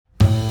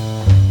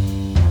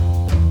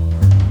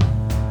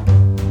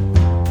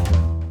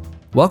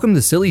Welcome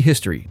to Silly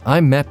History.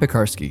 I'm Matt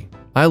Pekarsky.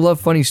 I love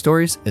funny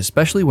stories,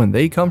 especially when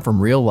they come from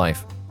real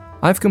life.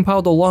 I've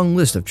compiled a long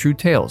list of true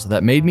tales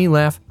that made me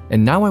laugh,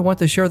 and now I want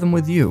to share them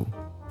with you.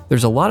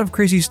 There's a lot of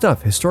crazy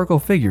stuff historical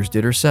figures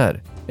did or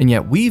said, and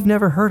yet we've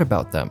never heard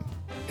about them.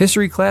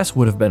 History class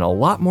would have been a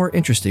lot more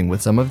interesting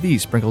with some of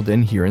these sprinkled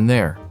in here and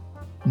there.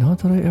 Not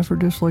that I ever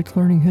disliked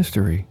learning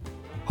history.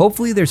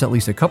 Hopefully there's at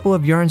least a couple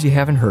of yarns you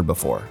haven't heard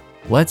before.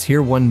 Let's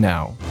hear one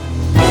now.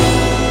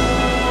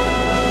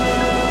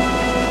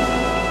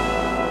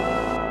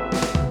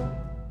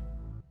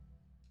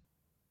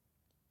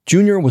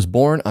 Junior was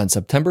born on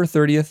September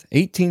 30th,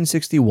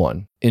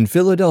 1861, in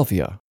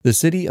Philadelphia, the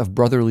city of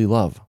brotherly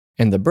love,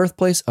 and the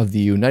birthplace of the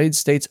United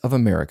States of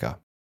America.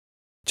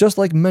 Just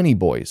like many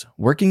boys,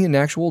 working an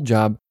actual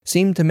job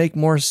seemed to make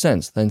more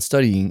sense than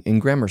studying in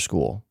grammar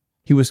school.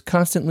 He was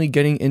constantly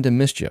getting into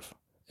mischief.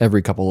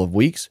 Every couple of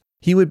weeks,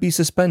 he would be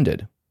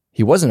suspended.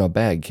 He wasn't a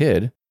bad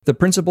kid. The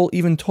principal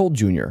even told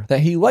Junior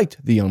that he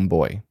liked the young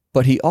boy,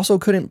 but he also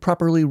couldn't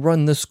properly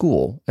run the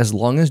school as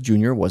long as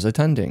Junior was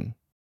attending.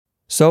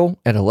 So,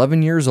 at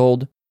 11 years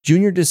old,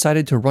 Junior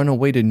decided to run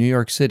away to New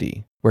York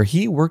City, where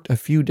he worked a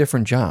few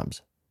different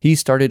jobs. He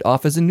started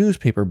off as a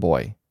newspaper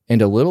boy,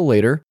 and a little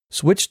later,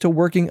 switched to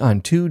working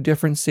on 2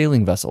 different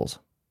sailing vessels.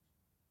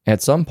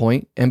 At some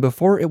point, and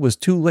before it was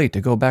too late to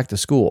go back to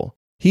school,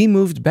 he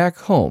moved back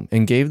home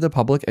and gave the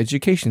public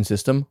education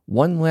system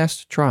one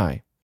last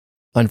try.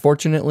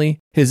 Unfortunately,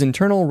 his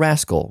internal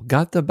rascal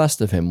got the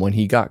best of him when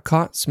he got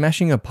caught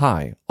smashing a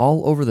pie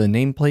all over the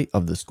nameplate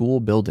of the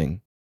school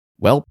building.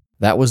 Well,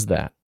 that was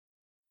that.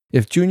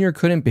 If Junior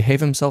couldn't behave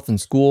himself in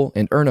school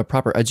and earn a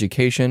proper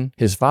education,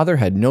 his father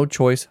had no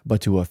choice but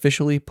to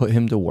officially put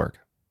him to work.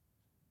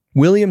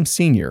 William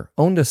Sr.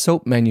 owned a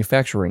soap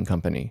manufacturing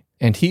company,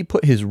 and he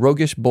put his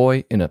roguish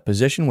boy in a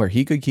position where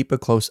he could keep a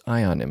close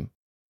eye on him.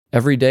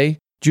 Every day,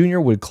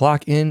 Junior would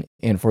clock in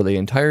and for the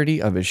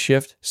entirety of his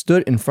shift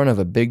stood in front of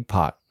a big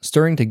pot,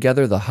 stirring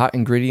together the hot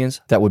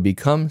ingredients that would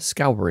become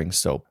scouring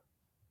soap.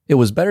 It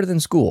was better than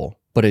school,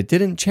 but it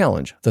didn't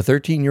challenge the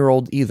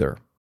 13-year-old either.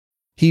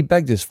 He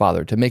begged his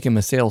father to make him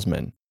a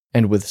salesman,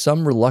 and with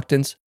some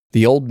reluctance,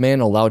 the old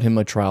man allowed him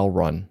a trial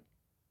run.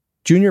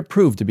 Junior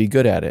proved to be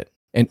good at it,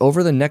 and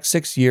over the next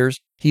 6 years,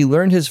 he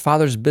learned his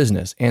father's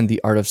business and the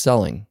art of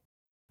selling.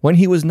 When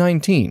he was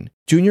 19,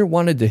 Junior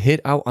wanted to hit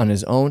out on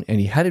his own and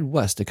he headed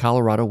west to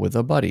Colorado with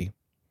a buddy.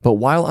 But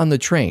while on the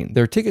train,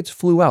 their tickets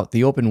flew out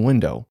the open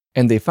window,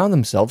 and they found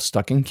themselves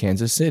stuck in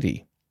Kansas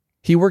City.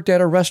 He worked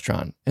at a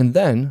restaurant and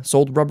then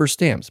sold rubber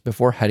stamps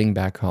before heading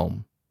back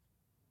home.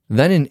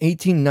 Then in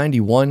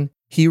 1891,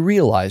 he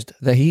realized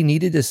that he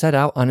needed to set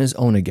out on his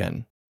own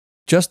again.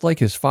 Just like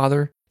his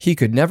father, he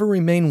could never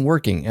remain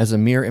working as a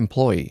mere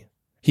employee.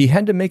 He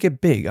had to make it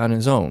big on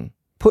his own,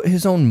 put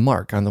his own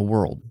mark on the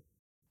world.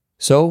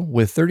 So,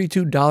 with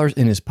 $32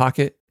 in his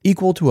pocket,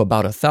 equal to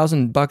about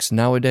 $1,000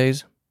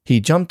 nowadays, he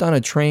jumped on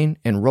a train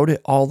and rode it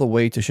all the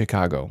way to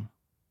Chicago.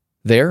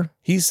 There,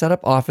 he set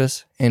up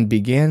office and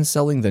began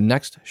selling the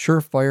next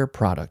surefire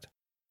product: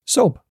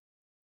 soap.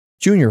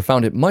 Junior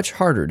found it much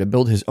harder to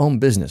build his own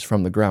business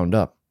from the ground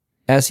up.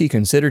 As he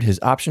considered his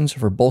options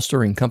for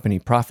bolstering company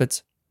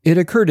profits, it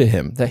occurred to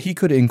him that he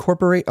could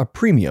incorporate a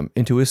premium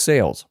into his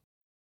sales.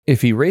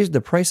 If he raised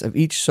the price of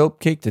each soap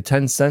cake to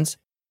 10 cents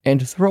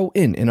and throw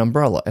in an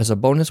umbrella as a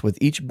bonus with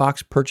each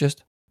box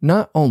purchased,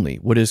 not only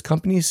would his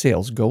company's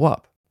sales go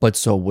up, but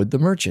so would the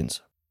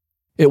merchants.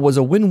 It was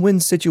a win-win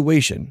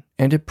situation,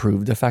 and it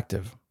proved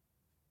effective.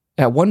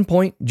 At one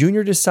point,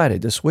 Junior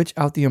decided to switch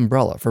out the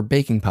umbrella for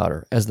baking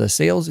powder as the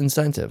sales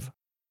incentive.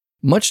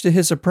 Much to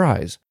his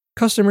surprise,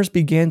 customers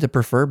began to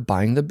prefer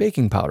buying the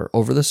baking powder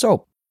over the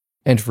soap.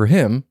 And for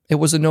him, it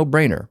was a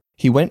no-brainer.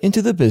 He went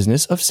into the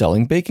business of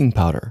selling baking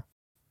powder.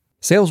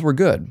 Sales were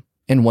good,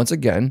 and once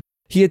again,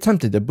 he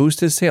attempted to boost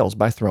his sales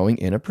by throwing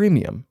in a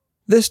premium.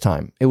 This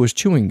time, it was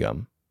chewing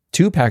gum,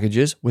 2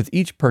 packages with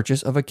each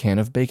purchase of a can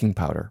of baking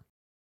powder.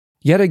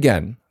 Yet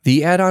again,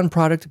 the add-on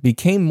product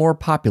became more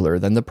popular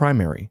than the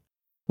primary.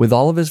 With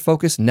all of his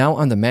focus now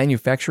on the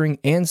manufacturing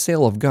and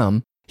sale of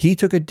gum, he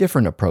took a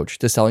different approach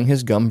to selling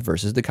his gum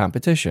versus the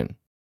competition.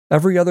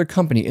 Every other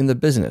company in the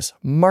business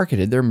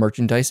marketed their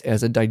merchandise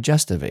as a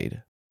digestive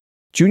aid.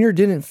 Junior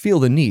didn't feel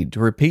the need to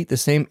repeat the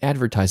same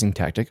advertising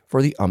tactic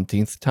for the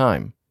umpteenth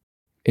time.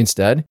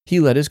 Instead, he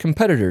let his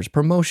competitors'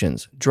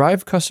 promotions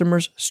drive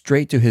customers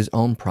straight to his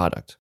own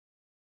product.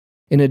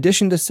 In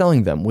addition to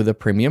selling them with a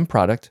premium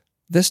product,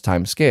 this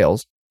time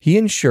scales, he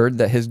ensured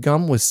that his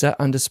gum was set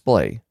on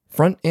display,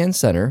 front and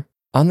center,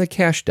 on the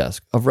cash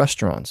desk of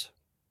restaurants.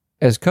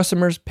 As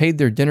customers paid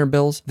their dinner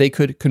bills, they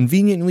could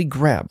conveniently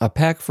grab a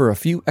pack for a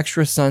few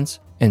extra cents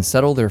and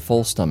settle their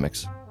full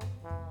stomachs.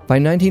 By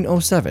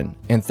 1907,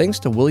 and thanks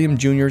to William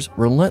Jr.'s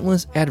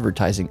relentless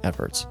advertising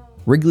efforts,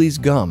 Wrigley's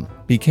gum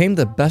became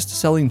the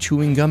best-selling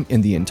chewing gum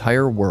in the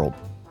entire world.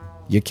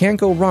 You can't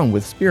go wrong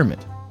with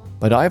spearmint,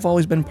 but I've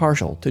always been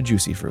partial to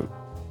juicy fruit.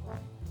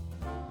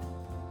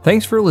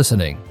 Thanks for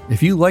listening.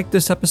 If you liked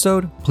this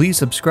episode, please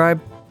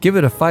subscribe, give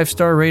it a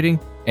 5-star rating,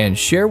 and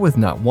share with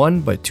not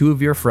one but 2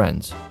 of your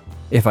friends.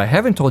 If I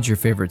haven't told your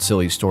favorite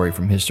silly story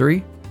from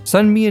history,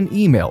 send me an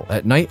email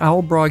at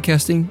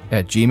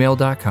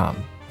nightowlbroadcasting@gmail.com.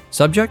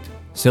 Subject: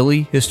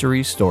 Silly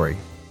History Story.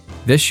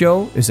 This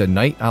show is a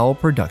Night Owl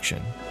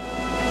production.